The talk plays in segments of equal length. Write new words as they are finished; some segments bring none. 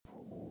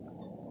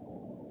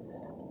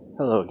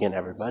Hello again,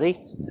 everybody.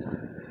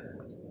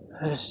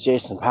 This is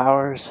Jason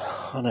Powers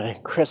on a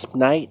crisp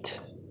night,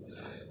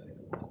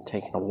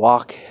 taking a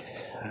walk.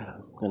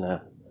 I'm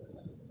gonna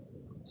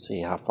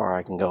see how far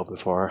I can go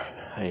before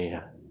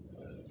I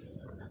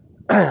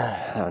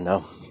don't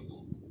know,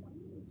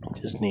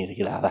 just need to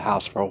get out of the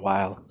house for a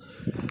while.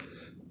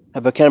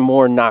 I've become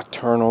more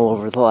nocturnal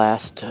over the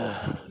last,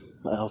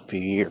 few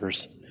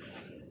years.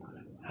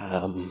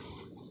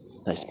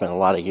 I spent a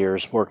lot of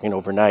years working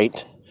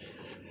overnight.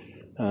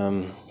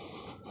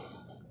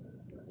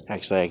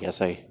 Actually, I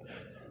guess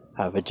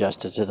I've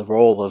adjusted to the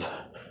role of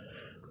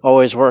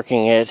always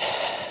working it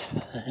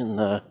in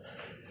the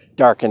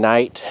dark of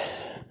night.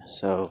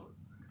 So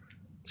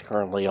it's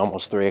currently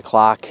almost 3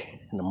 o'clock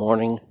in the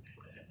morning,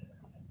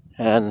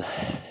 and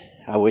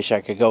I wish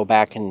I could go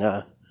back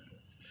and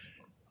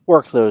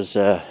work those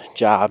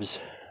jobs.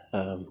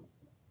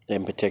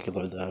 In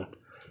particular,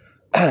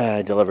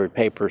 I delivered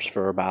papers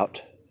for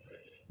about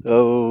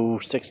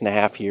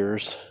 6.5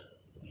 years.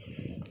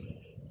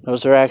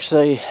 Those are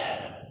actually,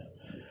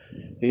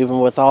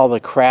 even with all the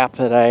crap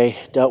that I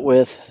dealt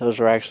with, those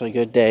were actually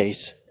good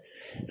days.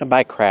 And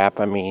by crap,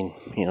 I mean,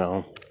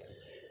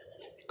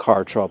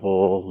 car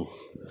trouble.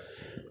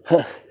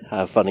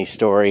 A funny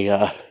story.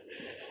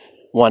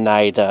 One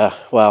night, the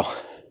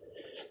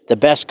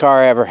best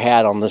car I ever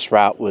had on this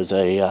route was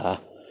a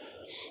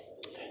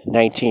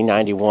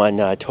 1991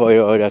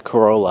 Toyota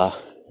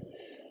Corolla.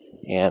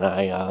 And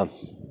I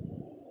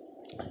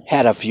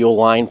had a fuel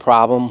line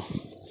problem,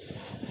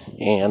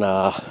 and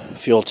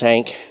fuel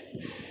tank,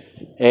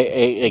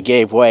 it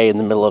gave way in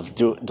the middle of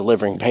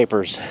delivering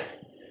papers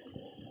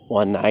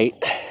one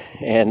night,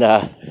 and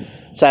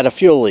so I had a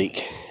fuel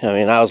leak. I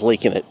mean, I was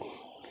leaking it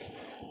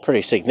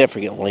pretty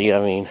significantly.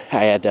 I mean,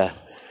 I had to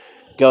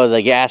go to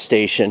the gas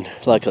station.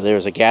 Luckily, there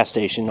was a gas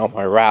station on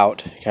my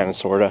route, kind of,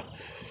 sort of.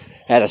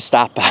 I had to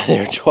stop by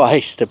there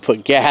twice to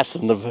put gas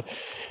in the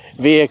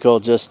vehicle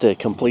just to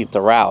complete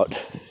the route.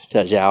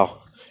 Tells you how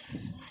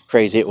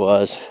crazy it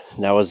was.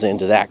 And that was the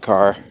end of that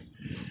car.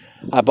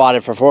 I bought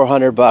it for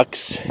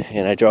 $400,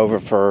 and I drove it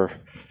for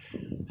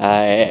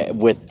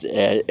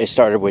it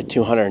started with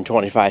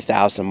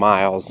 225,000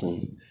 miles,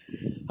 and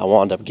I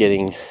wound up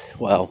getting,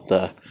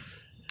 the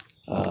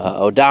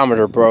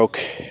odometer broke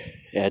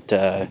at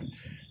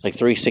like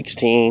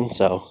 316,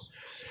 so,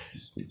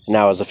 and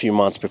that was a few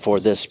months before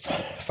this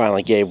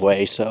finally gave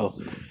way. So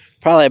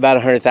probably about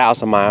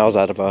 100,000 miles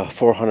out of a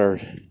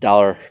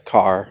 $400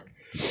 car.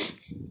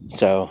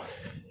 So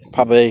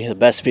probably the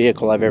best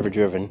vehicle I've ever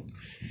driven.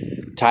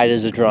 Tight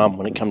as a drum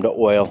when it come to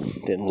oil.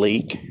 Didn't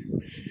leak.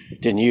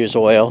 Didn't use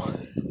oil.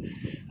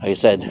 Like I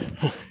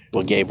said,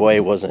 what gave way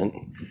wasn't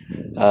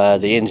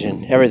the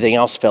engine. Everything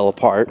else fell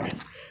apart,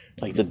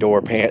 like the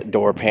door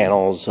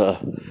panels,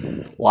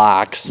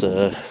 locks,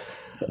 what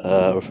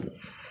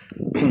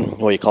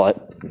do you call it?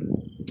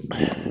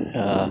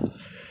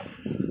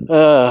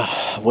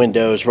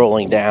 Windows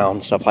rolling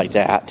down, stuff like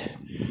that.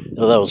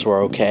 Those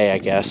were okay, I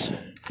guess.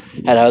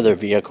 Had another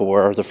vehicle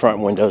where the front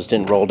windows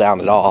didn't roll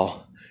down at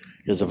all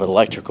because of an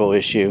electrical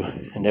issue,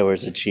 and there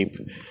was a cheap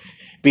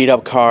beat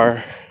up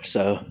car.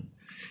 So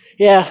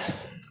yeah,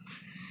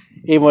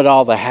 even with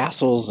all the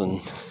hassles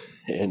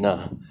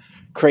and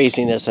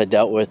craziness I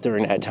dealt with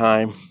during that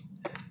time,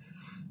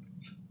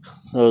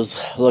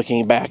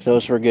 looking back,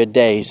 those were good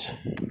days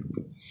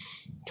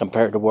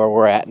compared to where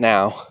we're at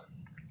now.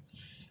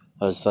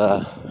 I was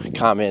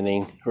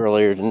commenting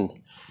earlier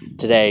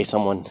today,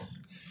 someone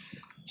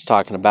was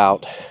talking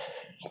about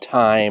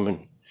time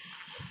and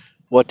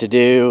what to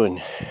do,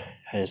 and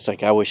it's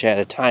like, I wish I had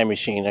a time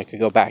machine. I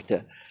could go back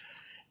to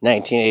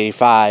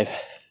 1985.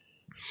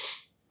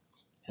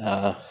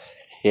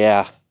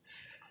 Yeah,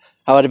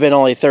 I would have been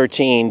only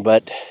 13,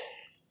 but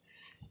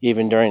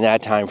even during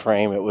that time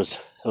frame, those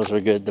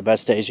were good, the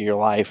best days of your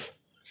life.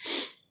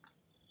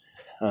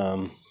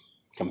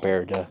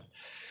 Compared to,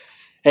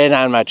 and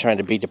I'm not trying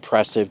to be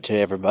depressive to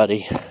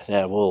everybody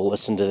that will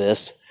listen to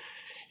this.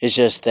 It's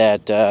just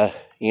that, I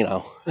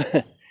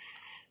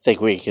think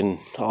we can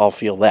all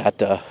feel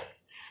that,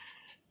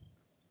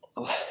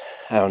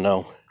 I don't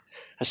know,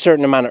 a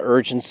certain amount of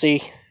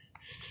urgency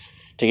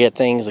to get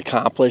things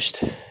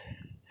accomplished,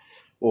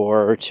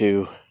 or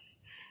to,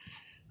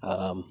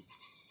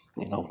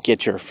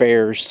 get your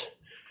affairs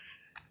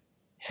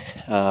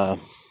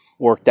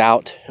worked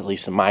out. At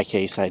least in my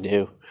case, I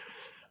do.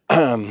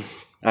 I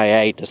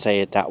hate to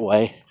say it that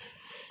way.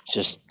 It's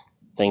just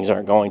things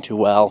aren't going too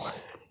well,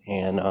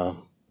 and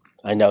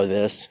I know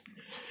this.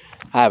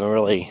 I haven't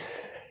really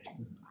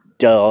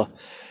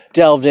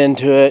delved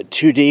into it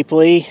too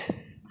deeply.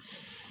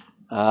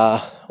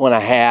 When I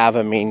have,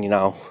 I mean,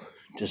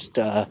 just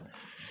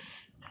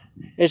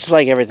it's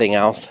like everything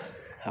else.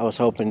 I was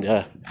hoping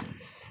to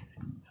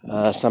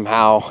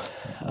somehow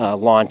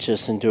launch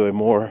this into a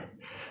more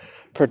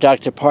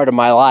productive part of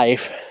my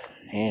life,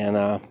 and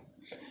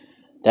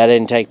that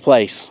didn't take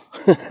place.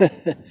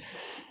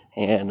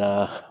 And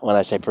when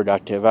I say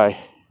productive, I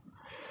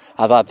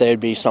thought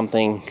there'd be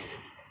something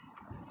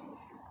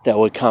that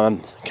would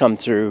come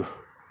through,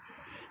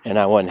 and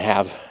I wouldn't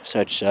have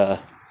such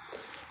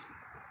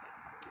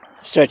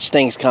such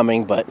things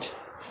coming, but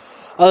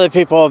other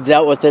people have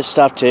dealt with this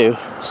stuff too,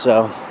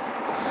 so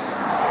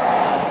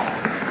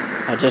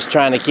I'm just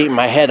trying to keep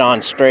my head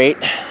on straight.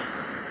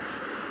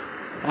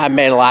 I've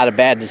made a lot of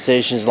bad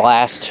decisions the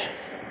last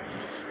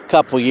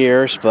couple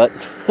years, but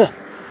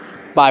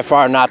by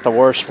far not the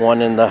worst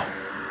one in the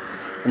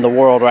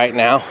world right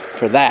now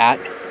for that,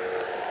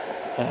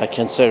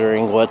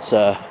 considering what's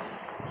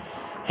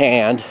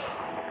hand.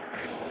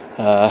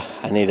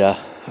 I need to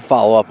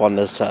follow up on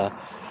this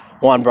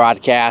one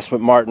broadcast with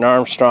Martin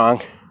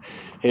Armstrong.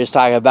 He was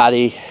talking about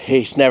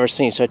he's never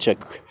seen such a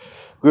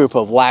group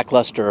of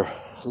lackluster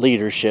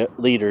leaders,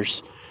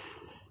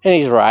 and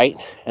he's right,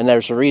 and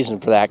there's a reason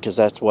for that, because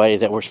that's the way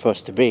that we're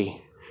supposed to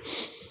be.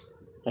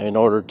 In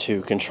order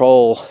to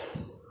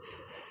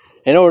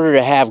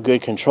have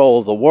good control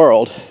of the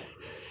world,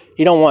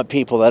 you don't want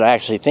people that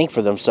actually think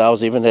for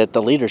themselves, even at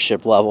the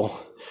leadership level.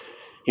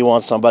 You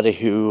want somebody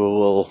who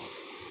will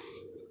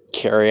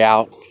carry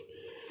out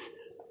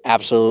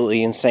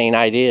absolutely insane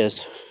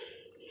ideas,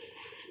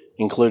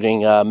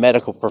 including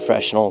medical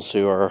professionals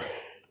who are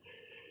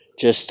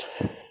just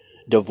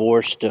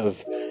divorced of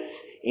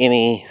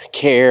any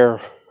care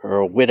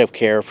or whit of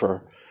care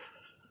for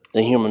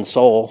the human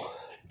soul.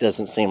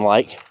 Doesn't seem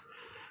like.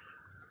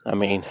 I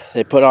mean,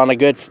 they put on a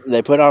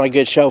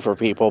good show for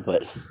people,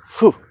 but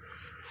whew,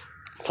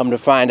 come to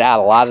find out,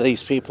 a lot of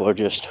these people are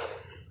just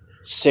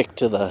sick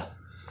to the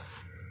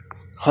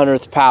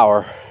 100th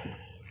power.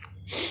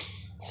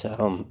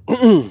 So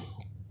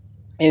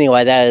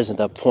anyway, that isn't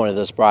the point of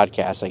this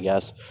broadcast, I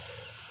guess.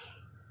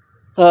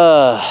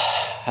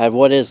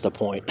 What is the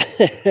point?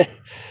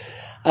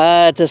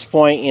 At this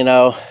point,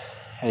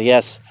 I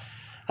guess,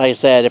 like I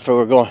said, if we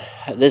were going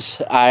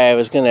this, I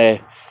was going to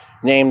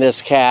name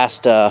this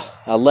cast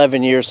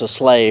 11 Years a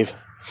Slave.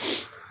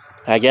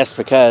 I guess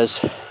because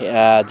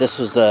this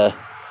was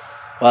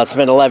it's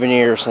been 11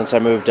 years since I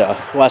moved to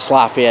West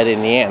Lafayette,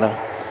 Indiana.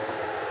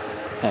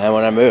 And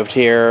when I moved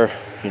here,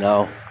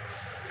 I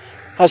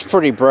was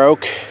pretty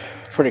broke,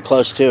 pretty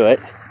close to it.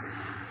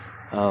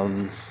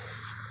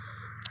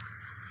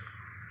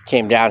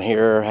 Came down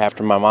here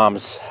after my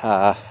mom's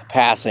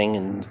passing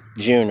in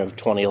June of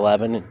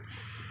 2011.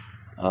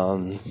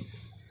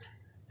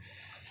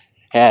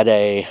 Had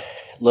a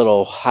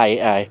little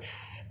I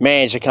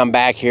managed to come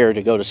back here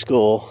to go to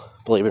school,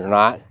 believe it or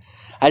not.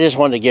 I just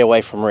wanted to get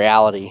away from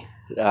reality.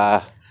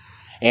 And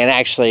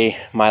actually,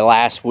 my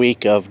last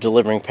week of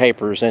delivering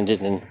papers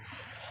ended in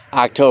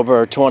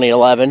October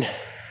 2011.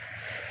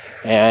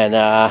 And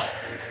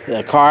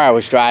the car I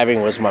was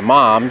driving was my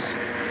mom's.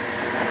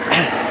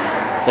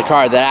 The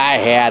car that I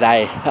had,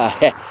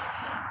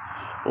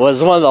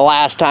 was one of the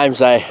last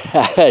times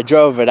I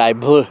drove it. I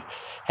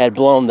had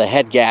blown the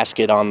head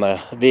gasket on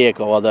the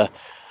vehicle. Well,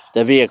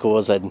 the vehicle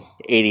was an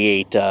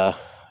 88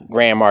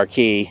 Grand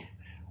Marquis,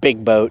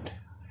 big boat,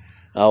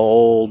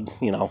 old.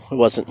 It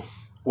wasn't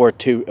worth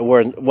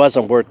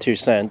 2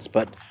 cents,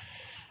 but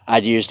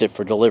I'd used it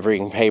for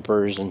delivering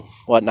papers and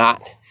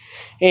whatnot.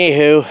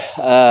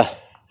 Anywho,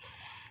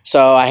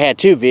 so I had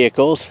two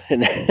vehicles,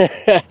 and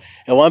at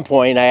one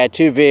point I had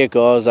two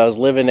vehicles. I was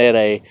living at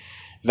a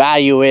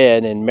Value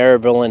Inn in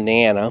Maryville,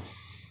 Indiana,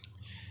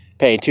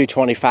 paying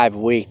 $225 a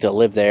week to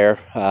live there,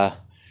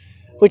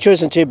 which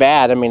wasn't too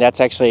bad. I mean, that's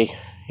actually,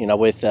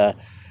 with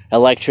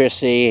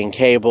electricity and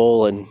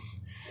cable and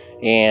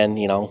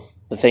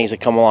the things that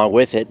come along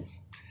with it,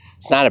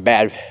 it's not a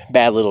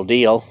bad little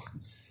deal,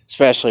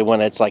 especially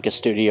when it's like a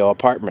studio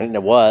apartment, and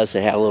it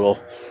had a little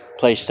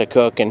place to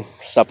cook and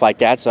stuff like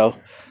that. So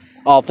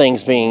all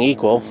things being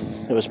equal,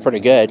 it was pretty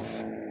good.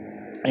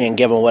 And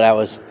given what I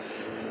was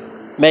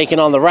making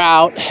on the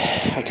route,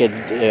 I could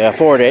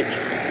afford it.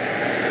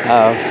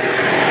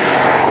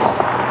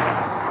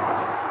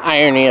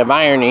 Irony of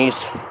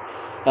ironies.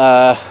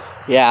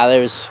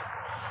 There was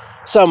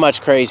so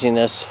much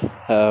craziness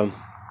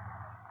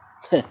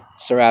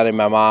surrounding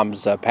my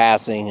mom's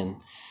passing, and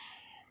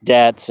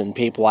debts and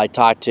people I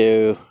talked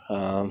to.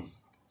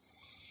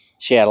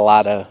 She had a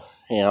lot of,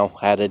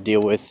 had to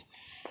deal with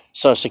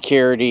Social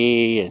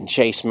Security and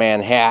Chase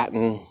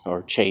Manhattan,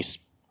 or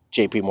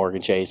JP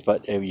Morgan Chase,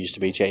 but it used to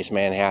be Chase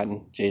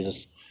Manhattan.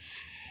 Jesus.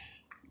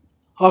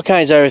 All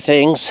kinds of other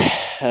things.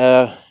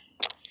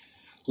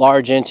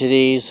 Large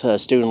entities,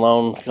 student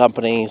loan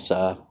companies.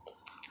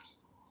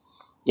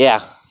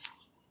 It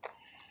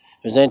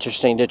was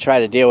interesting to try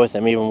to deal with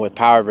them, even with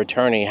power of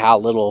attorney, how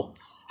little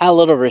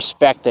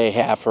respect they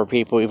have for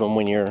people, even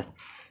when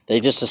they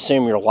just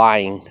assume you're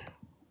lying.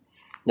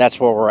 That's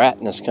where we're at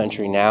in this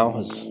country now,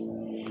 is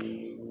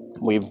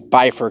we've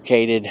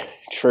bifurcated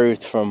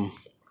truth from,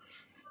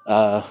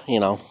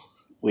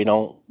 we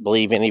don't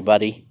believe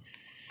anybody.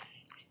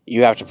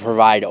 You have to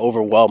provide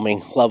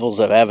overwhelming levels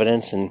of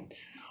evidence, and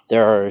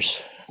there are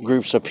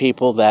groups of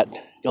people that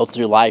go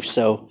through life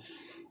so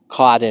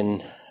caught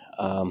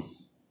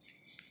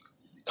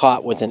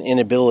with an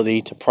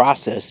inability to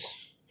process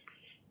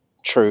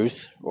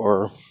truth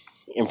or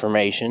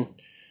information,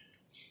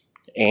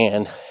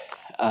 and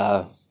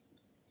are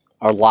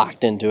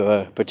locked into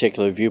a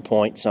particular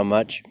viewpoint so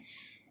much.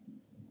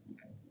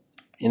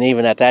 And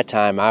even at that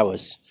time, I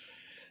was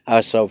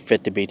so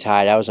fit to be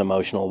tied. I was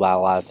emotional about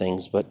a lot of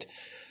things, but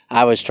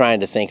I was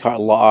trying to think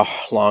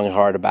long and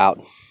hard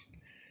about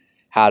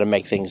how to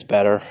make things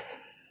better.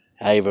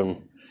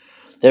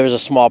 There was a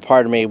small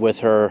part of me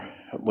with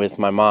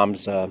my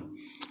mom's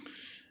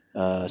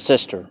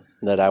sister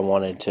that I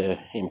wanted to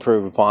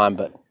improve upon,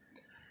 but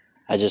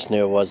I just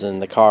knew it wasn't in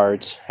the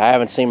cards. I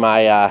haven't seen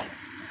my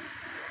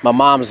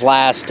mom's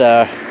last,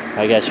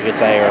 I guess you could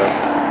say,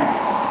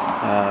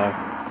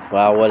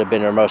 would have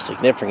been her most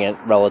significant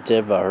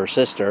relative, her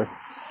sister.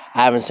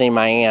 I haven't seen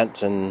my aunt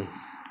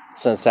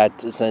since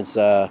it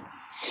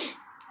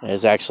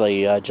was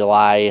actually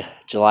July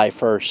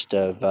 1st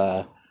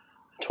of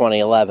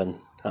 2011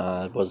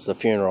 was the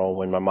funeral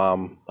when my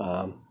mom.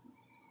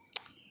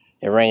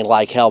 It rained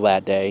like hell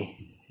that day.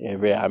 It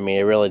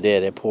really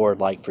did. It poured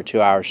like for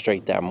 2 hours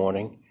straight that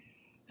morning.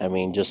 I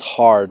mean, just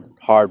hard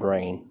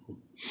rain.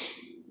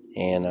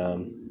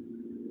 And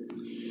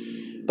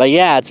but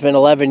yeah, it's been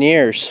 11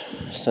 years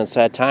since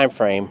that time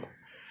frame.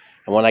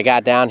 And when I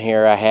got down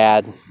here, I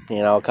had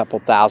a couple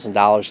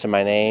 $1,000s to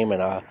my name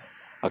and a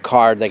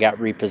car that got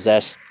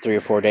repossessed 3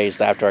 or 4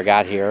 days after I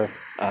got here.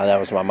 That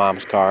was my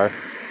mom's car.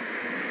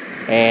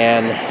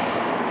 And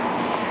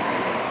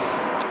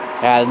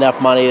had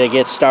enough money to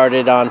get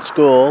started on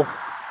school.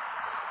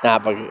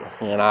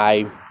 And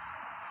I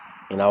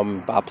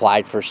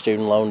applied for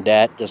student loan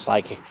debt, just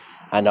like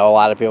I know a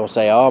lot of people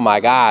say, oh my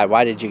God,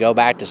 why did you go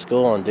back to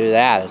school and do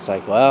that? It's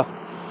like, well,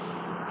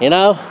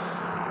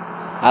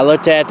 I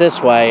looked at it this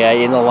way.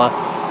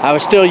 I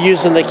was still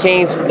using the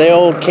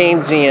old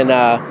Keynesian,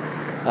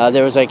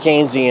 there was a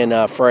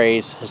Keynesian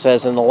phrase. It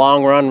says, in the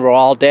long run, we're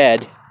all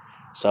dead.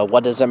 So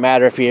what does it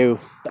matter if you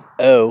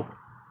owe?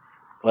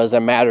 What does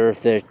it matter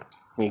if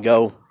you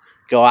go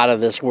out of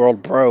this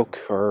world broke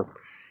or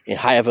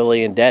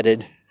heavily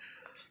indebted?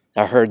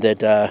 I heard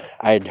that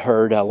I had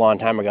heard a long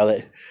time ago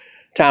that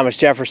Thomas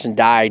Jefferson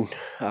died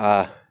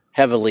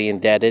heavily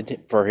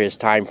indebted for his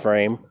time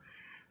frame.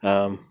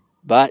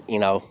 But,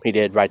 he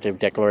did write the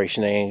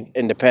Declaration of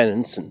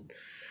Independence and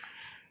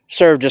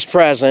served as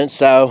president.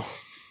 So,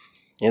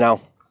 I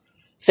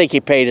think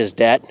he paid his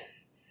debt.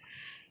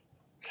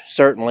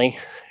 Certainly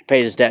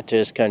paid his debt to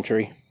his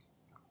country.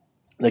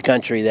 The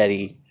country that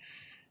he,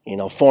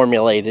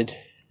 formulated.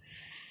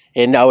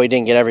 And no, he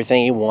didn't get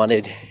everything he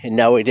wanted. And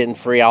no, he didn't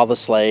free all the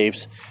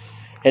slaves.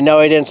 And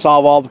no, he didn't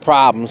solve all the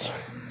problems.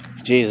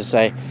 Jesus,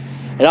 it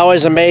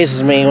always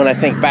amazes me when I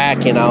think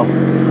back,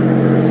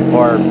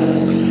 or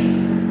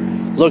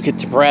look at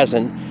the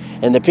present,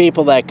 and the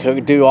people that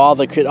could do all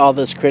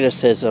this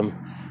criticism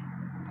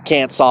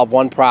can't solve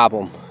one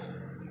problem.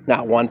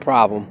 Not one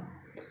problem.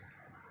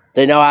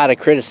 They know how to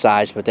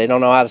criticize, but they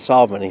don't know how to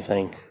solve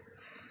anything.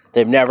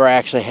 They've never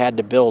actually had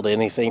to build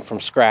anything from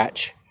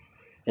scratch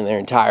in their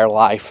entire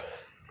life.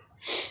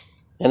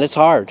 And it's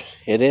hard.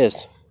 It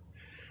is.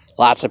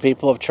 Lots of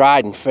people have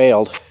tried and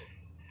failed.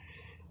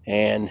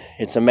 And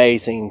it's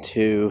amazing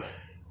to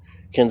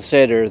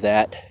consider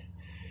that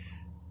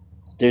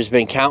there's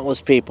been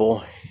countless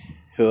people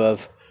who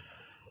have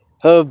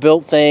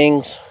built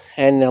things,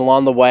 and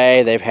along the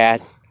way they've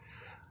had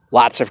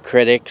lots of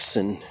critics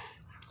and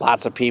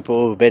lots of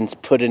people who've been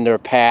put in their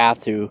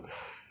path who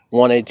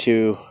wanted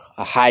to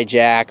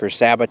hijack or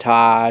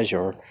sabotage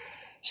or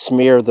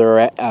smear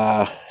their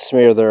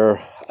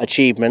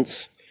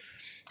achievements,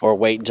 or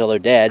wait until they're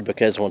dead,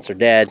 because once they're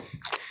dead,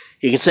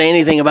 you can say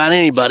anything about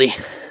anybody.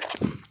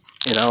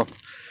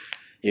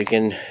 You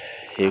can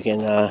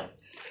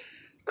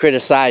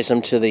criticize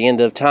them to the end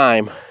of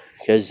time,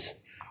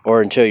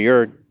 or until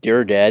you're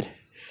dead,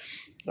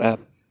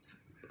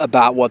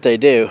 about what they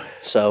do.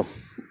 So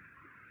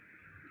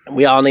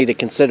we all need to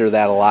consider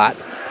that a lot.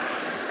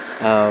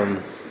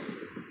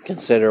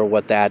 Consider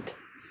what that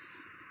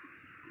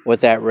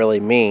really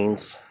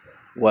means,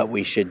 what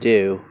we should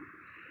do.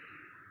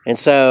 And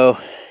so,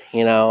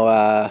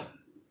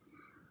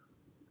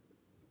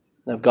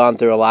 I've gone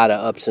through a lot of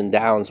ups and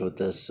downs with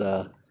this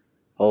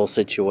whole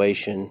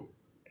situation.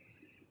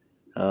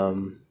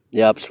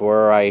 The ups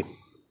were I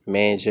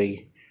managed to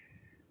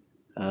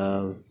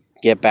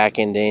get back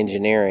into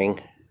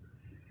engineering,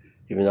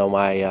 even though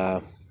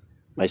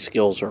my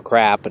skills were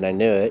crap and I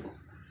knew it.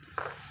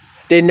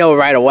 Didn't know it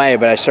right away,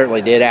 but I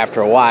certainly did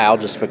after a while,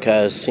 just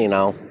because,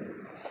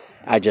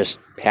 I just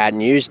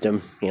hadn't used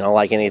them.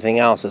 Like anything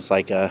else, it's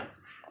like a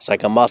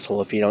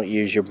muscle. If you don't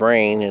use your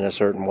brain in a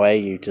certain way,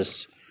 you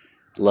just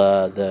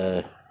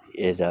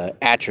it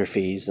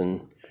atrophies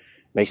and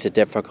makes it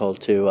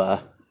difficult to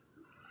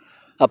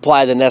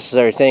apply the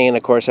necessary thing. And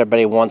of course,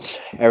 everybody wants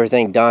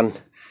everything done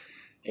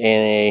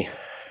in a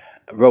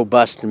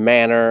robust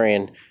manner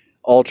and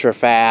ultra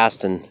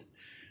fast, and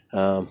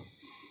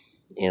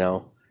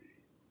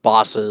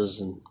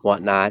bosses and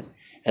whatnot.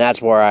 And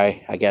that's where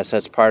I guess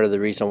that's part of the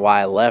reason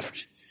why I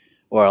left.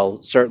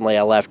 Well, certainly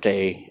I left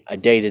a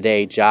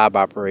day-to-day job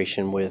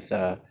operation with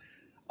a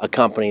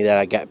company that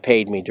I got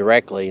paid me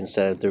directly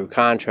instead of through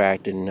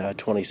contract in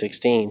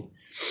 2016.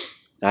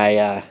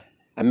 I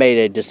made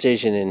a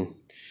decision in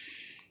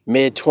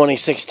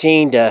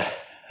mid-2016 to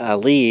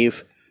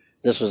leave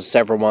this was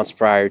several months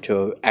prior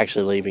to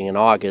actually leaving in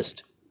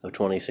August of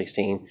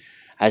 2016.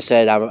 I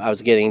said I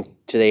was getting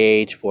to the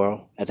age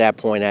where at that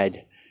point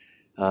I'd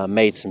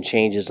made some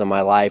changes in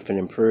my life and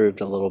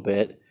improved a little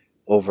bit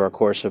over a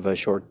course of a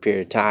short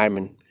period of time,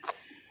 and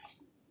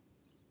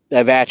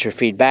I've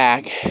atrophied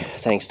back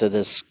thanks to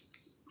this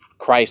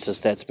crisis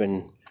that's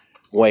been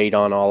weighed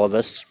on all of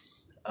us.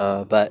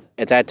 But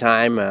at that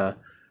time,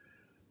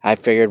 I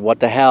figured, what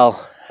the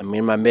hell? I'm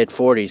in my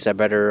mid-40s. I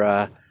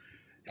better,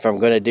 if I'm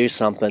going to do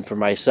something for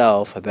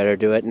myself, I better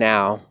do it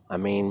now. I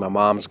mean, my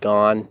mom's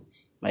gone.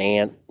 My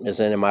aunt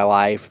isn't in my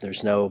life.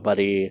 There's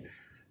nobody,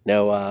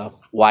 no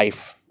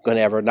wife going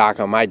to ever knock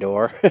on my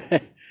door.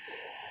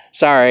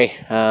 Sorry.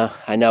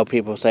 I know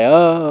people say,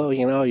 oh,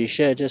 you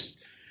should just,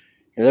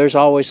 there's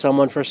always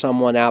someone for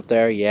someone out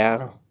there.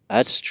 Yeah,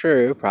 that's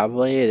true.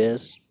 Probably it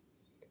is.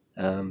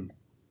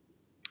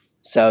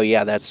 So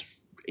yeah, that's,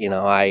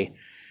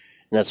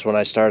 that's when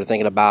I started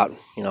thinking about,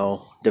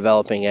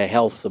 developing a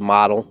health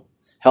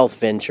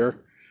venture.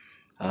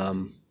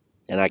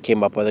 And I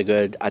came up with a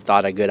good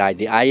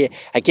idea.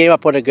 I came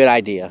up with a good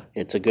idea.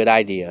 It's a good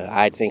idea.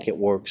 I think it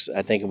works.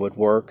 I think it would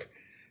work.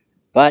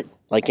 But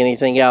like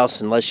anything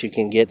else, unless you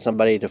can get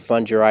somebody to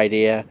fund your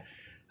idea,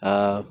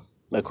 of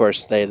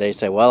course they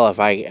say, well, if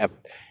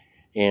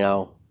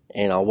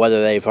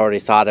whether they've already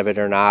thought of it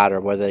or not,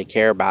 or whether they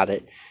care about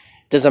it,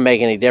 doesn't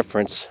make any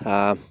difference.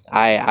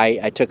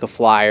 I took a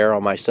flyer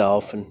on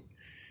myself and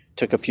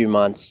took a few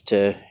months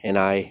and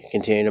I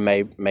continued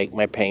to make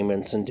my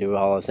payments and do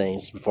all the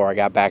things before I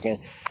got back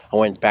in. I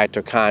went back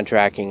to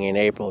contracting in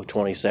April of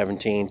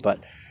 2017,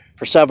 but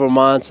for several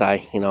months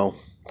I,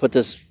 put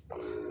this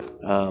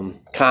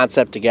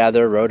concept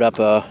together, wrote up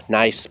a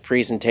nice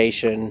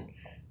presentation,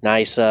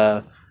 nice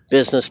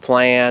business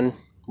plan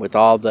with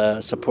all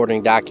the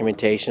supporting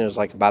documentation. It was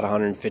like about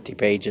 150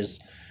 pages.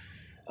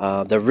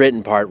 The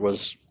written part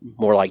was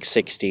more like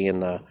 60,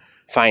 and the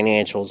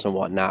financials and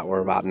whatnot were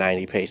about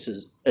 90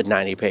 pages.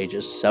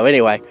 So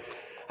anyway,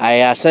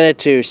 I sent it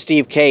to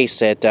Steve Case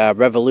at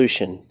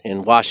Revolution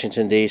in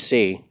Washington,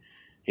 D.C.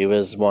 He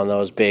was one of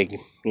those big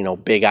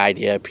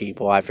idea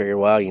people. I figured,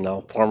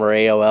 well, former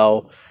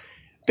AOL,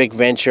 big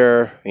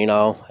venture,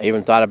 I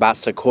even thought about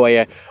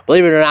Sequoia.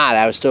 Believe it or not,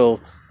 I was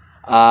still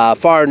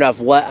far enough.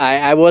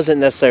 I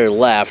wasn't necessarily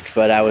left,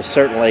 but I was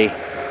certainly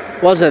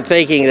wasn't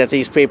thinking that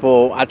these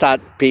people. I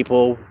thought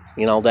people,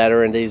 that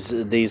are in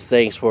these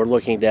things were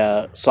looking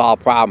to solve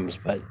problems,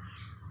 but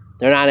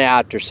they're not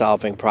out there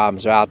solving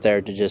problems. They're out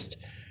there to just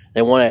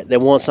they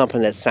want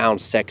something that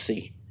sounds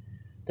sexy.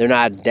 They're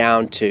not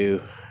they're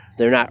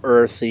not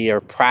earthy or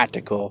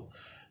practical.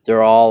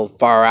 They're all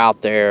far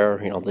out there,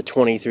 the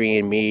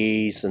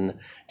 23andMe's and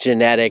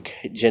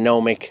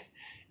genomic,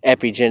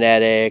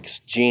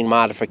 epigenetics, gene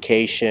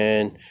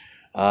modification,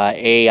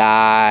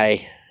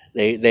 AI.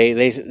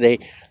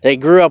 They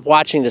grew up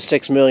watching the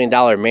 $6 Million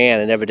Man,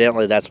 and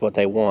evidently that's what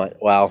they want.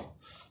 Well,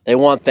 they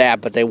want that,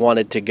 but they want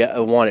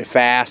it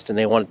fast, and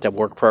they want it to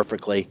work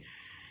perfectly,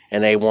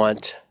 and they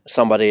want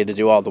somebody to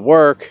do all the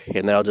work,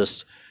 and they'll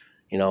just,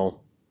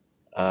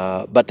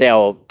 but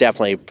they'll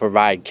definitely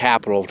provide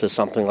capital to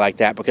something like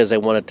that because they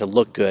want it to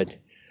look good.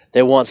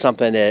 They want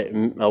something that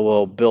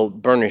will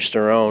burnish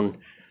their own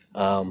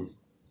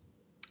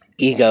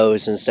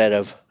egos instead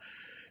of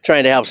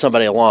trying to help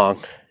somebody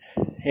along.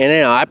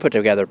 And I put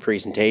together a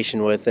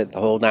presentation with it, the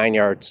whole 9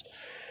 yards.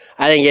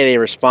 I didn't get any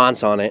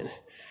response on it.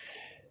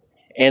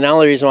 And the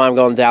only reason why I'm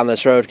going down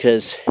this road,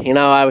 because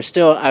I was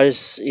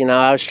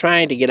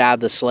trying to get out of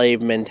the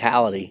slave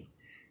mentality.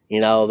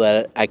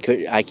 That I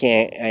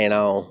can't,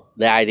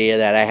 the idea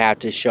that I have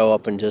to show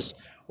up and just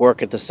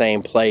work at the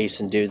same place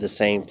and do the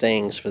same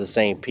things for the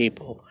same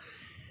people,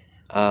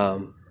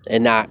 and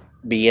not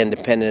be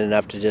independent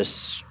enough to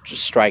just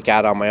strike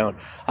out on my own.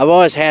 I've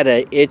always had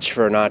an itch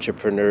for an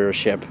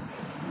entrepreneurship,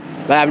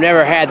 but I've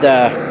never had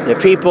the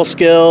people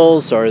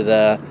skills or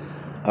the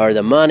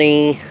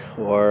money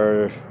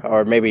or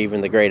maybe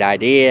even the great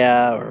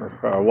idea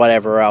or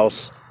whatever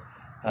else,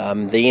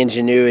 the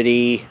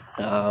ingenuity,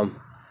 or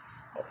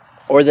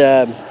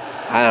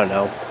I don't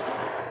know.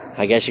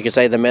 I guess you could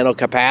say the mental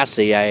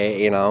capacity.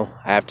 I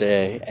have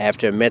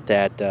to admit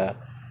that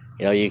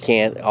you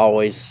can't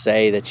always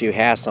say that you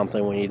have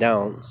something when you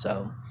don't.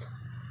 So,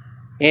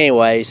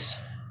 anyways,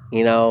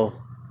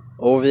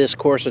 over this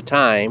course of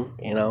time,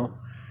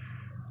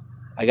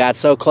 I got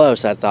so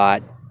close, I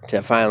thought,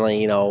 to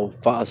finally,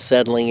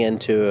 settling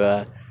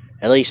into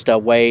at least a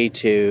way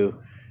to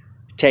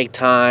take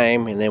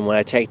time, and then when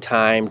I take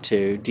time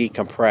to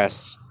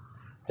decompress,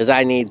 because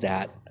I need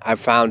that. I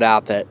found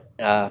out that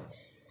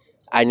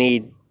I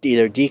need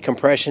either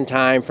decompression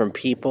time from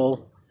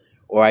people,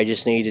 or I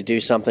just need to do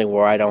something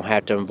where I don't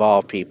have to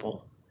involve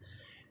people.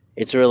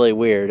 It's really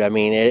weird. I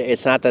mean,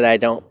 it's not that I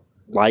don't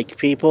like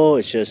people.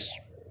 It's just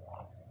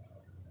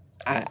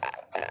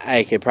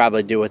I could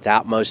probably do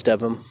without most of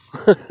them.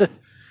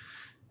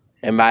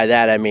 And by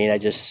that I mean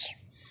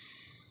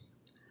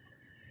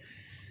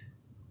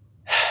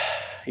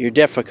you're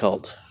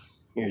difficult.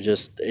 You're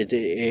just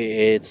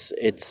it's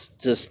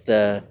just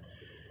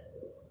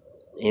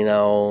You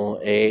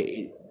know,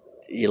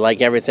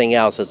 like everything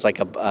else, it's like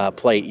a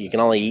plate. You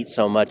can only eat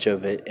so much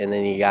of it, and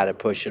then you got to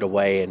push it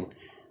away and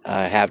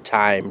have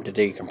time to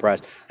decompress.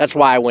 That's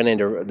why I went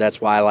into.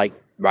 That's why I like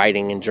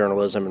writing and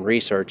journalism and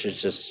research.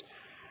 It's just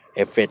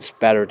it fits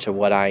better to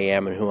what I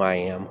am and who I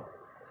am.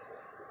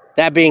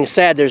 That being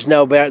said, there's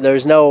no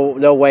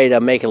way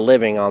to make a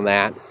living on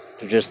that.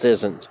 There just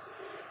isn't.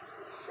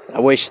 I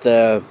wish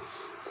the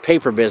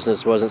paper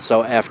business wasn't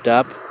so effed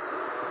up.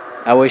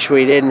 I wish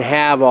we didn't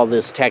have all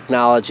this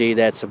technology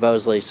that's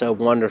supposedly so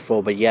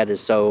wonderful, but yet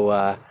is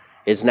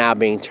now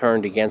being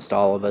turned against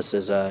all of us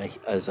as a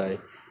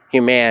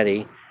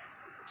humanity.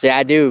 See,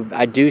 I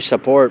do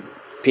support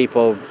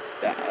people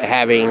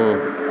having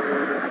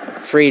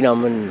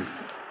freedom and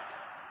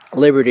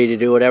liberty to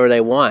do whatever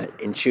they want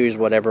and choose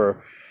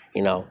whatever,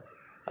 you know,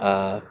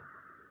 have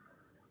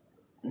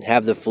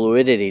the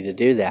fluidity to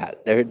do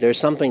that. There's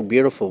something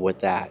beautiful with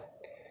that,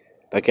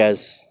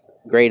 because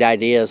great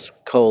ideas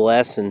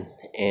coalesce and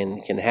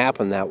can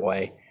happen that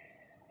way.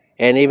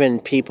 And even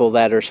people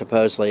that are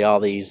supposedly all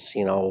these,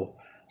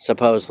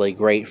 supposedly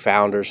great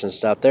founders and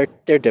stuff,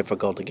 they're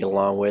difficult to get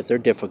along with. They're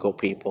difficult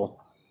people.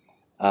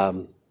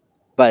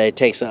 But it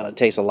takes a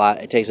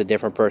lot. It takes a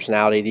different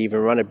personality to even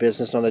run a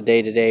business on a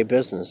day-to-day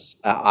business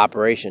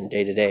operation,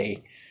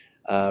 day-to-day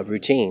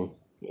routine,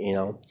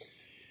 and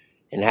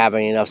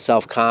having enough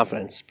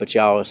self-confidence. But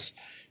to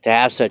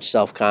have such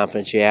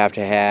self-confidence, you have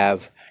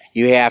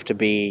to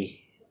be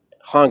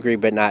hungry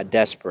but not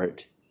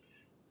desperate.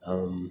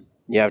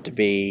 You have to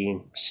be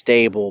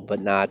stable but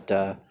not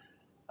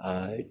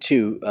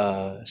too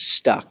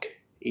stuck.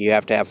 You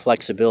have to have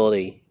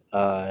flexibility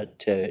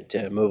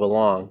to move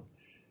along.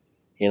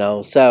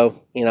 That's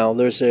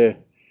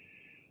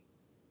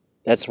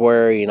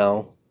where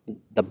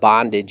the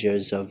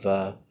bondages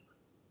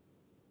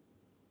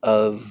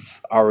of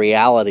our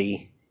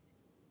reality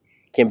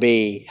can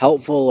be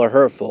helpful or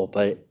hurtful,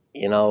 but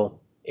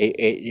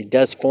it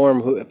does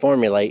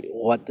formulate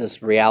what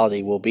this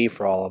reality will be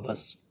for all of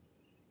us.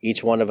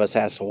 Each one of us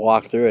has to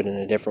walk through it in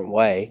a different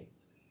way,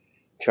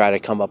 try to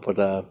come up with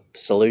a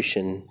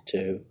solution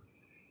to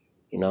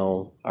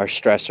our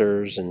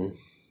stressors and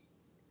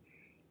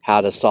how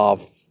to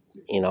solve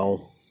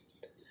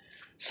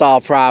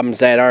problems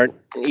that aren't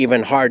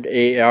even hard,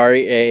 or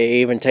it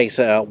even takes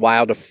a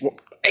while to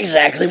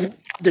exactly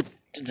to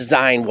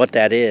design what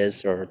that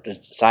is, or to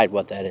decide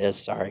what that is.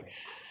 Sorry.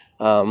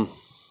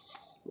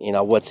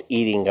 What's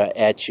eating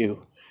at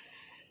you.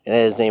 And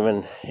it isn't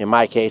even, in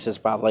my case, it's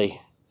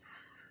probably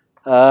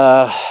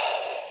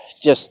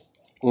just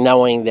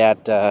knowing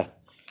that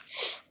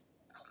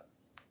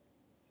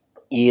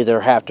you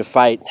either have to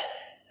fight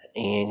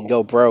and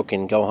go broke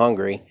and go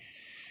hungry,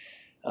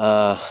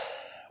 or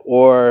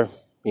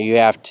you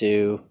have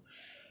to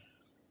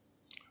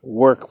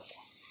work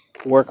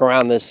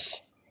around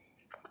this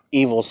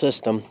evil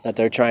system that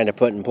they're trying to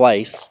put in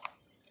place,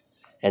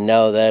 and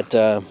know that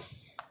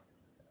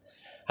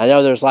I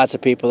know there's lots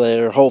of people that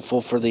are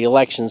hopeful for the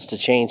elections to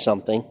change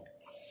something.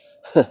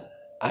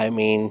 I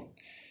mean,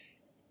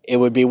 it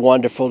would be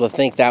wonderful to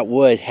think that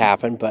would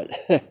happen, but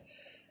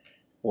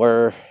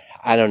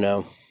I don't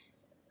know.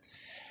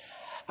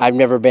 I've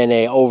never been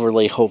a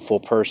overly hopeful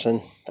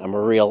person.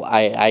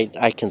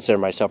 I consider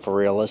myself a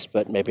realist,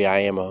 but maybe I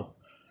am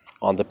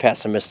on the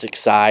pessimistic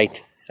side.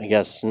 I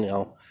guess,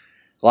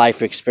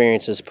 life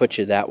experiences put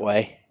you that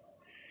way.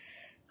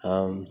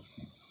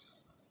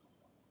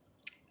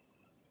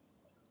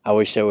 I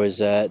wish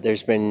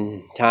there's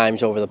been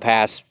times over the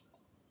past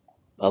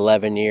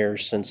 11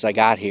 years since I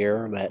got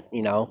here that,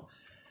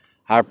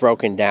 I've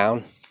broken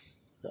down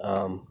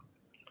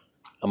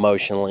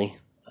emotionally.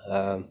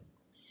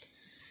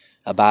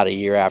 About a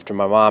year after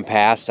my mom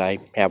passed, I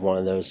had one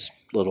of those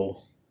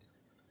little,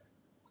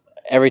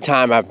 every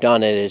time I've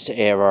done it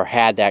or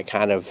had that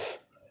kind of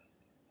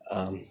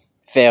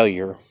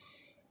failure,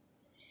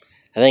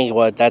 I think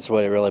that's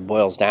what it really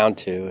boils down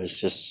to,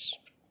 is just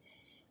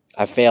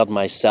I failed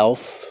myself.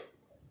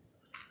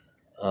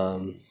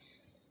 I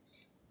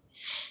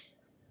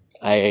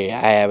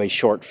have a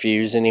short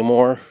fuse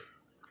anymore.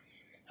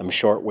 I'm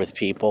short with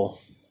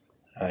people.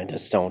 I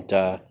just don't.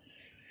 I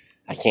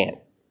can't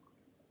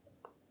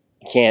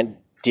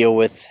deal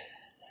with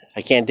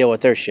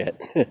their shit,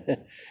 and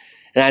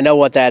I know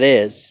what that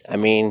is. I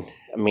mean,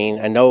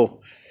 I know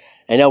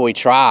we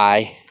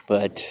try,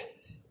 but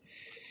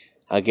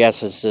I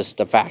guess it's just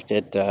the fact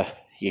that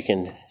you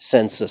can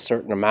sense a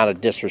certain amount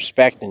of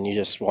disrespect, and you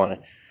just want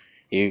to.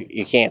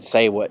 You can't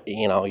say what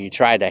you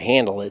try to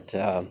handle it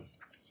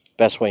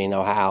best way you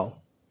know how.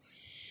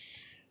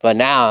 But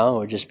now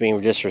we're just being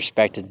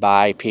disrespected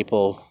by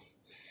people,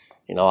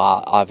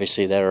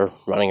 obviously, that are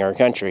running our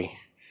country.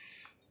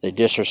 They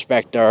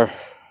disrespect our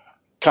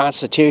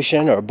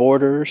Constitution, our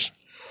borders,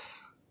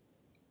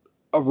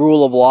 a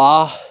rule of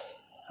law,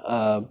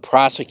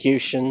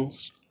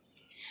 prosecutions.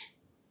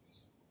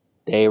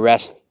 They'll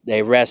arrest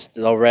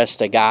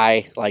a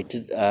guy like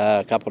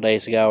a couple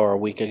days ago or a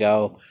week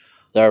ago.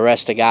 They'll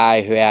arrest a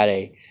guy who had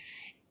a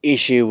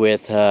issue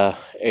with, got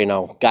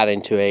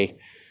into a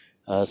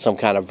some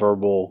kind of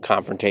verbal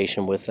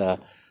confrontation with a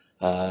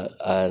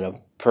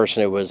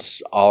person who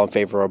was all in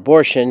favor of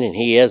abortion, and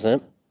he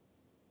isn't.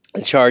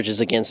 The charges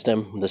against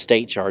him, the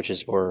state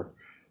charges, were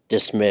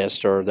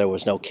dismissed, or there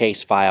was no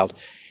case filed.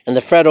 And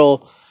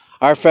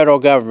our federal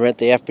government,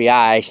 the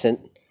FBI,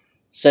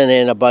 sent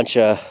in a bunch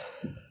of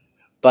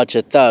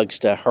thugs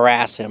to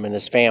harass him and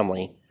his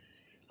family,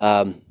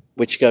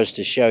 which goes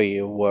to show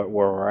you where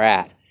we're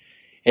at.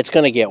 It's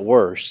going to get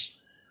worse.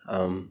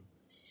 The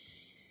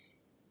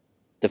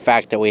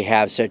fact that we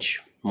have such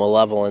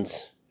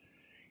malevolence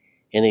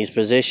in these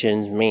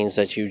positions means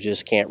that you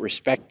just can't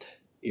respect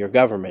your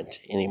government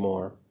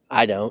anymore.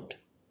 I don't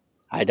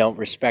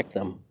respect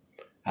them.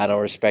 I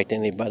don't respect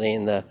anybody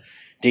in the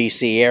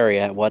D.C.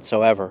 area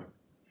whatsoever.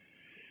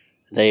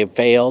 They've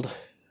failed.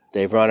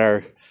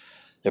 They're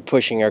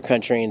pushing our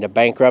country into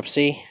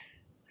bankruptcy.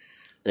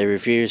 They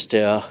refuse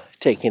to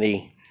take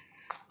any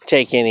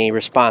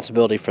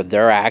responsibility for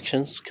their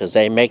actions because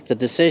they make the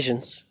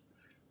decisions.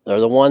 They're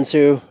the ones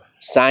who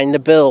sign the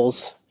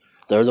bills.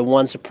 They're the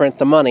ones who print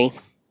the money.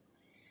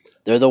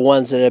 They're the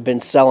ones that have been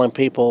selling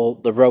people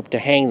the rope to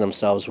hang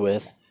themselves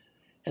with,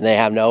 and they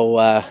have no,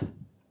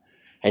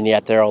 and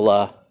yet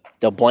they'll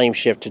blame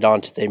shift it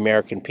onto the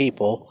American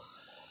people.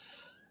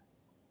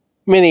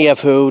 Many of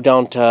who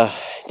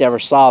never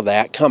saw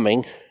that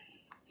coming,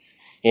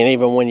 and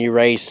even when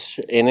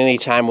any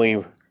time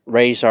we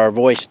raised our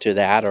voice to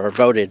that or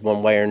voted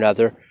one way or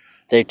another,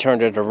 they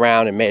turned it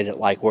around and made it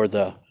like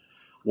we're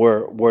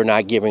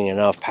not giving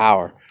enough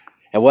power.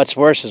 And what's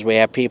worse is we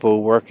have people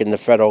who work in the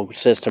federal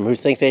system who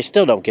think they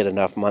still don't get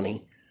enough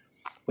money.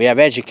 We have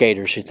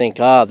educators who think,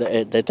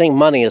 they think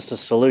money is the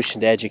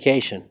solution to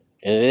education,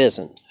 and it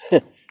isn't.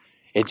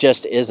 It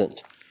just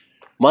isn't.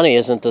 Money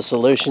isn't the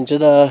solution to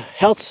the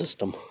health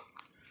system.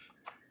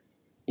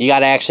 You got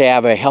to actually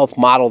have a health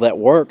model that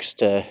works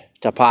to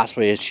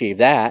possibly achieve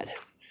that.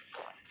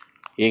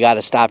 You got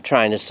to stop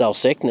trying to sell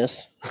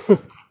sickness.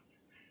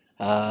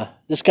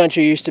 This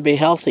country used to be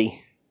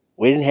healthy.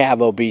 We didn't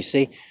have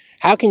obesity.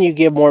 How can you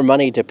give more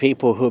money to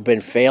people who have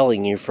been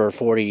failing you for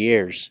 40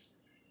 years?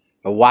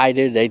 Or why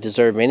do they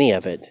deserve any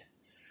of it?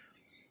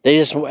 They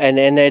just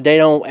they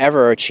don't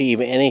ever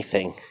achieve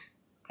anything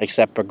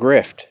except a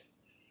grift.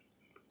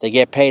 They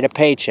get paid a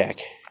paycheck.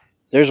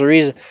 There's a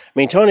reason.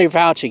 Tony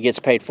Fauci gets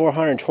paid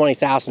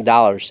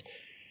 $420,000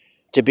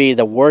 to be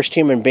the worst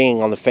human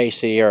being on the face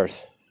of the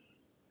earth.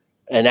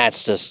 And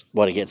that's just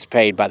what he gets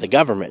paid by the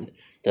government.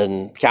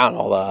 Doesn't count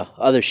all the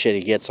other shit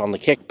he gets on the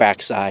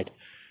kickback side,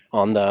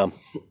 on the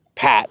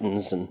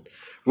patents and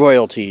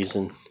royalties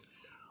and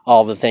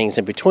all the things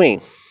in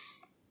between.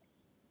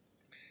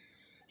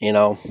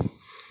 And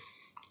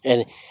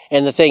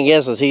the thing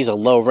is he's a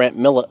low rent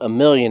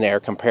millionaire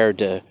compared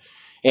to,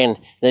 and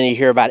then you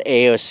hear about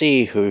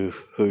AOC who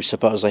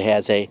supposedly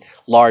has a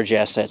large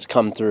assets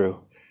come through.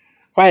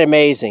 Quite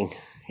amazing.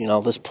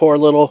 This poor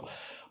little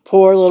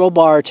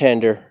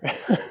bartender.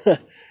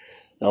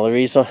 The only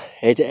reason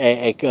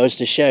it goes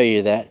to show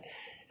you that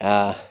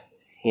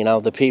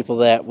the people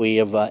that we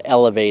have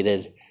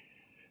elevated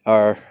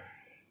are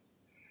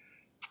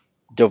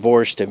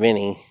divorced of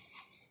any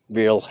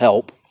real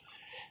help.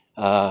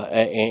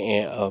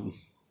 They're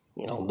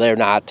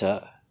not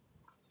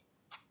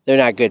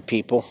good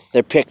people.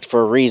 They're picked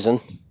for a reason.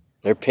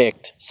 They're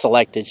picked,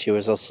 selected. She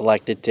was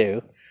selected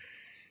too.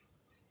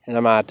 And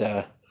I'm not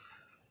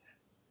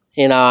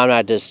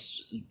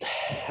just,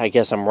 I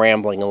guess I'm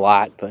rambling a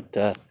lot,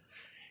 but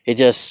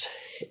it's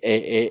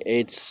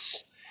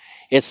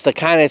the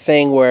kind of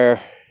thing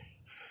where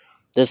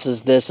this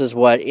is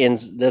what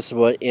ends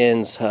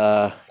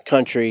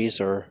countries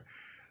or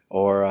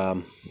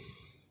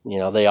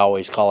they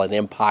always call it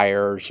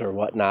empires or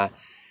whatnot,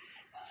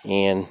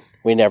 and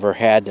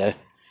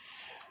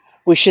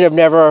it should have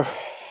never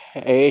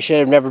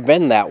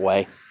been that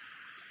way.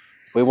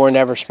 We were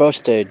never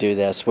supposed to do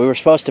this. We were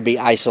supposed to be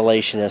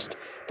isolationist,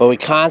 but we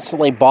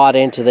constantly bought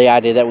into the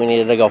idea that we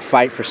needed to go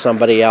fight for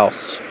somebody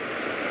else.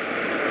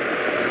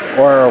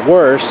 Or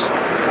worse,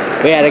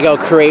 we had to go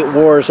create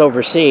wars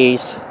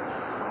overseas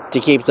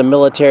to keep the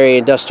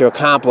military-industrial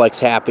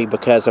complex happy,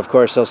 because, of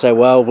course, they'll say,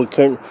 well, we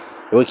can't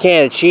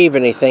achieve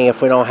anything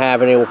if we don't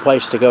have any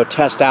place to go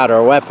test out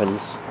our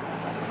weapons.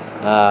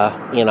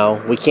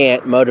 We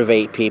can't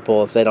motivate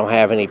people if they don't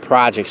have any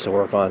projects to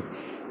work on.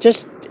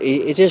 It's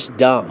just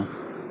dumb.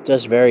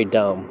 Just very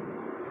dumb.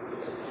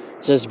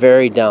 It's just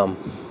very dumb.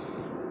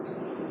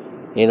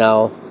 You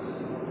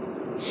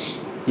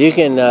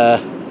can,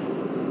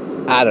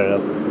 I don't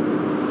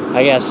know.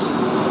 I guess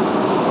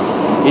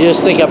you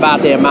just think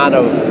about the amount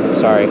of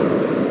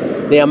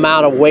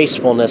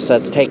wastefulness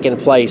that's taken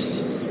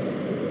place.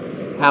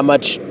 How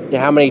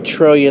many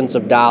trillions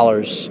of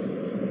dollars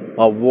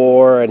of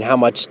war, and how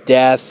much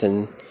death,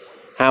 and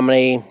how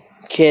many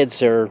kids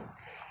who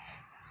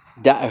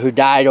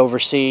died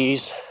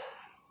overseas.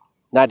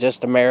 Not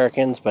just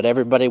Americans, but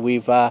everybody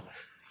we've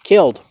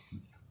killed.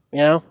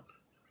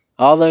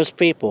 All those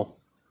people.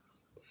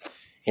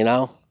 We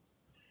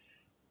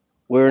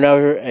were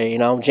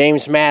never.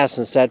 James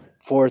Madison set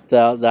forth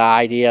the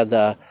idea of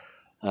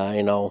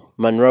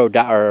Monroe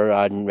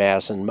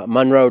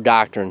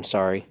Doctrine.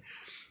 Sorry,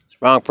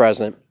 wrong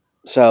president.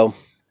 So,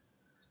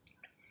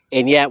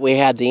 and yet we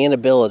had the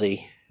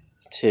inability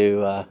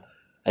to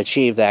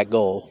achieve that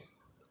goal.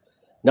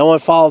 No one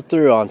followed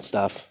through on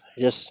stuff.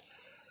 Just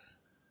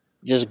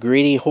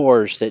greedy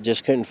whores that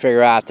just couldn't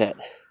figure out that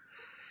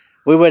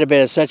we would have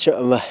been such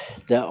a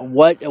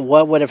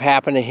what would have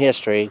happened in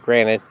history.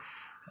 Granted,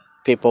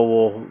 people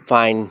will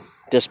find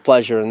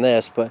displeasure in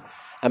this, but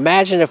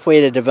imagine if we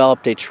had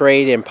developed a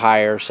trade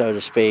empire, so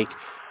to speak,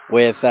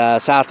 with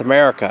South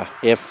America.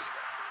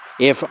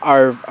 If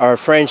our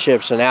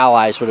friendships and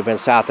allies would have been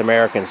South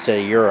America instead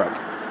of Europe.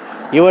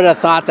 You would have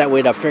thought that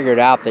we'd have figured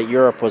out that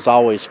Europe was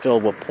always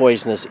filled with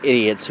poisonous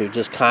idiots who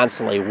just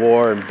constantly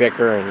war and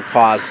bicker and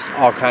cause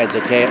all kinds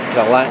of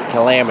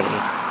calamity.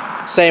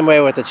 Same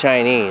way with the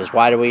Chinese.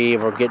 Why do we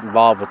ever get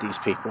involved with these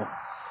people?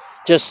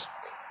 Just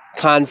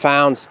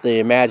confounds the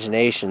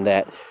imagination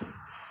that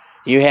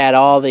you had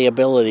all the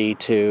ability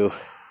to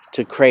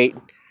create,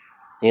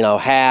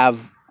 have,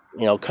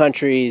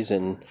 countries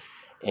and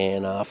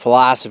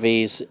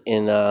philosophies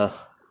in the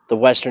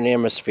Western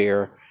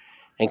Hemisphere,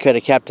 and could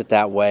have kept it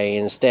that way.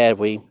 Instead,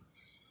 we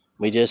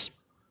just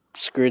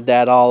screwed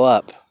that all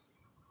up,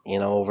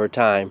 over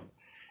time.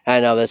 I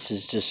know this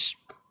is just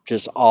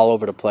all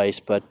over the place,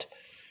 but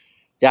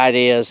the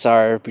ideas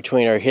are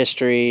between our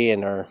history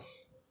and our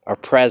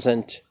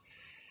present,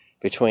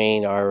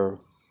 between our,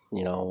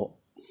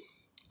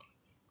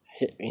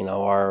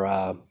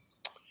 our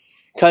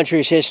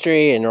country's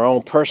history and our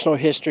own personal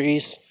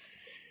histories.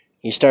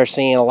 You start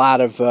seeing a lot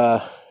of,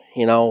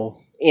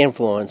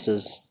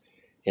 influences.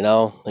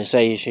 They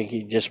say you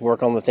should just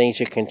work on the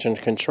things you can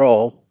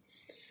control.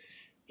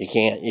 You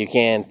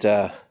can't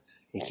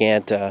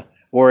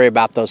worry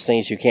about those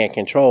things you can't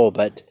control.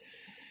 But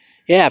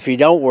yeah, if you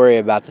don't worry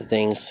about the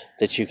things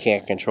that you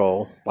can't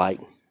control, like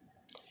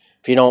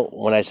if you don't,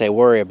 when I say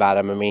worry about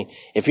them, I mean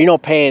if you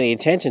don't pay any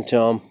attention to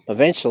them,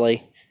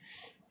 eventually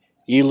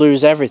you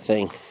lose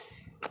everything.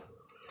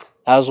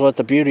 That was what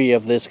the beauty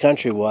of this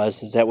country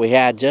was, is that we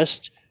had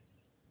just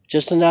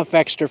enough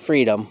extra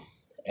freedom.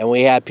 And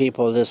we had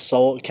people just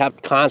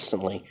kept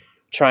constantly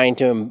trying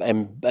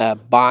to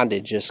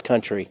bondage this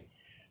country,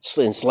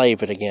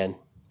 enslave it again.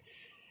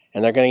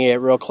 And they're going to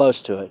get real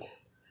close to it.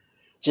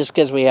 Just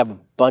because we have a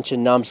bunch of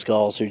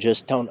numbskulls who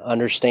just don't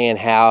understand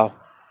how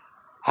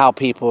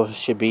people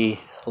should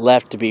be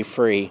left to be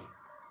free.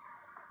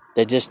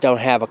 They just don't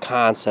have a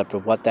concept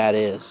of what that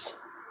is.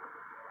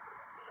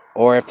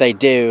 Or if they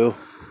do,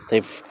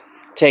 they've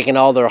taken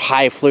all their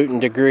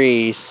highfalutin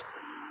degrees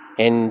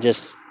and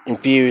just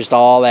infused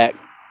all that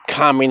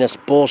communist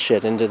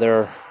bullshit into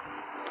their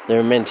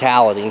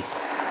mentality,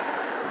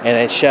 and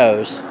it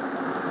shows.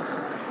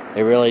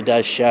 It really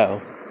does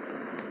show.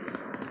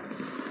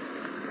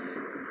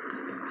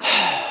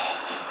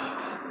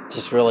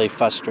 Just really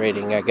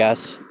frustrating, I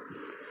guess.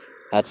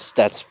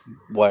 That's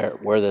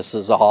where this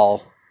is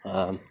all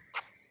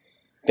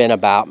been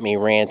about. Me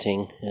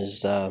ranting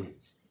is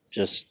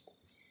just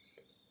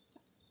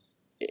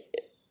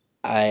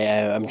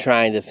I'm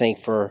trying to think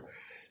for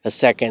a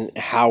second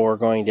how we're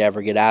going to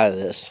ever get out of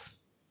this,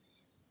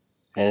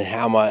 and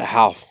how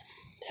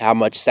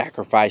much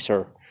sacrifice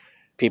are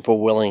people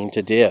willing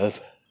to give,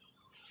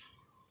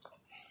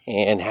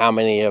 and how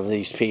many of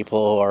these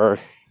people are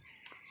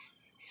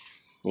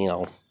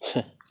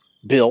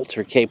built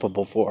or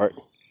capable for it.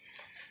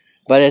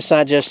 But it's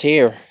not just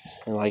here,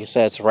 and like I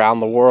said, it's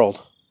around the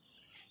world.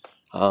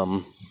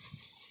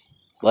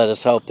 Let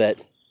us hope that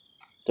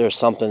there's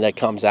something that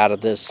comes out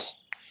of this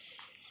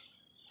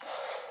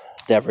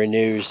that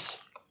renews,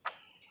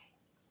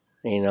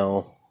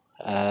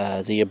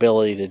 the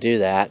ability to do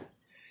that,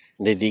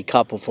 to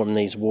decouple from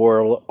these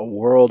world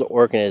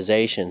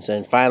organizations,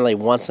 and finally,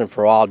 once and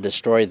for all,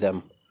 destroy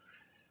them.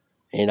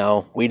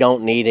 We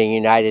don't need a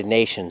United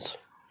Nations.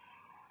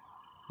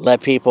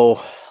 Let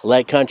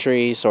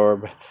countries,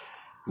 or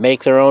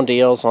make their own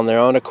deals on their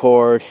own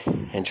accord,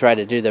 and try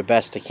to do their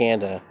best they can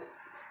to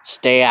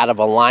stay out of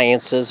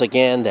alliances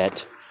again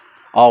that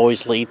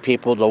always lead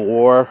people to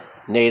war.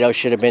 NATO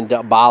should have been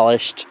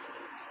abolished.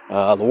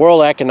 The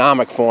World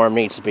Economic Forum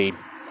needs to be,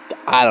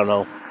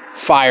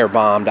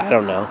 firebombed. I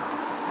don't know.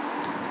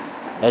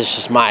 That's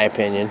just my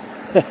opinion.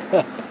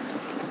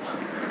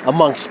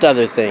 Amongst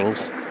other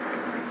things.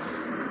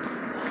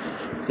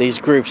 These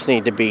groups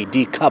need to be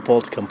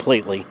decoupled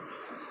completely.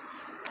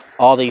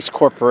 All these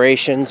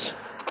corporations,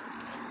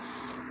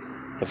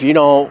 if you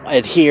don't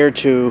adhere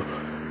to,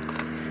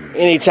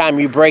 anytime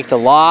you break the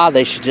law,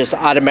 they should just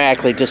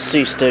automatically just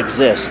cease to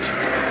exist.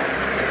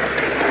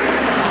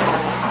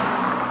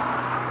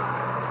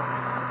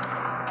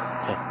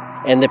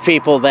 And the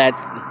people that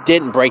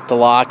didn't break the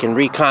law can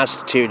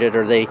reconstitute it,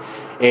 or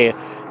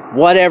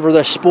whatever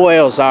the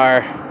spoils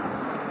are,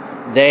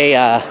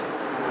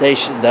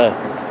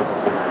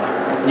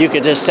 you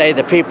could just say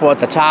the people at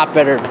the top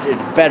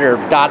better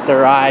dot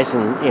their I's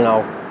and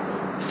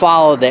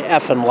follow the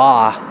effing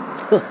law.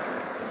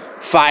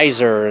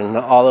 Pfizer and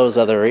all those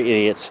other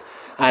idiots.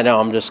 I know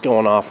I'm just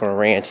going off on a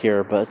rant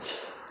here, but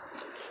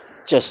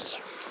just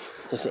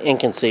It's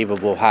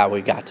inconceivable how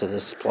we got to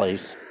this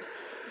place.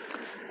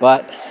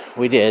 But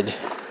we did.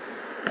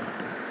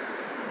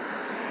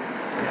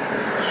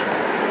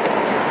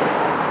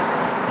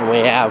 And we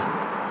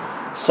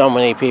have so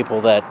many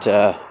people that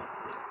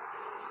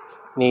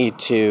need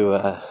to,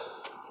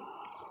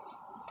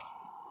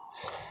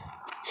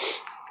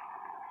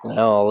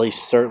 at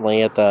least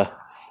certainly at the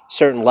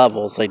certain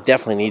levels, they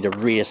definitely need to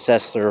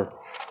reassess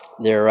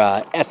their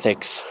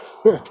ethics.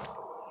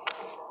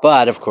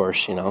 But, of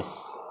course,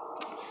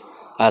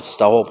 that's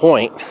the whole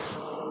point.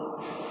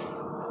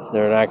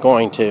 They're not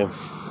going to.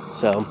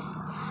 So,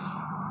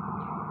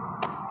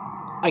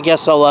 I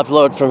guess I'll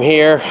upload from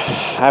here.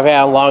 I've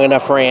had a long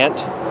enough rant.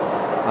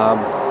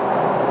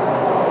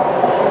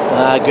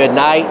 Good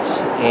night,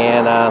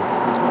 and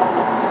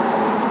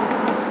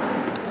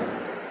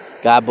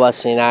God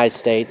bless the United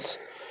States.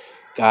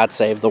 God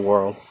save the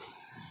world.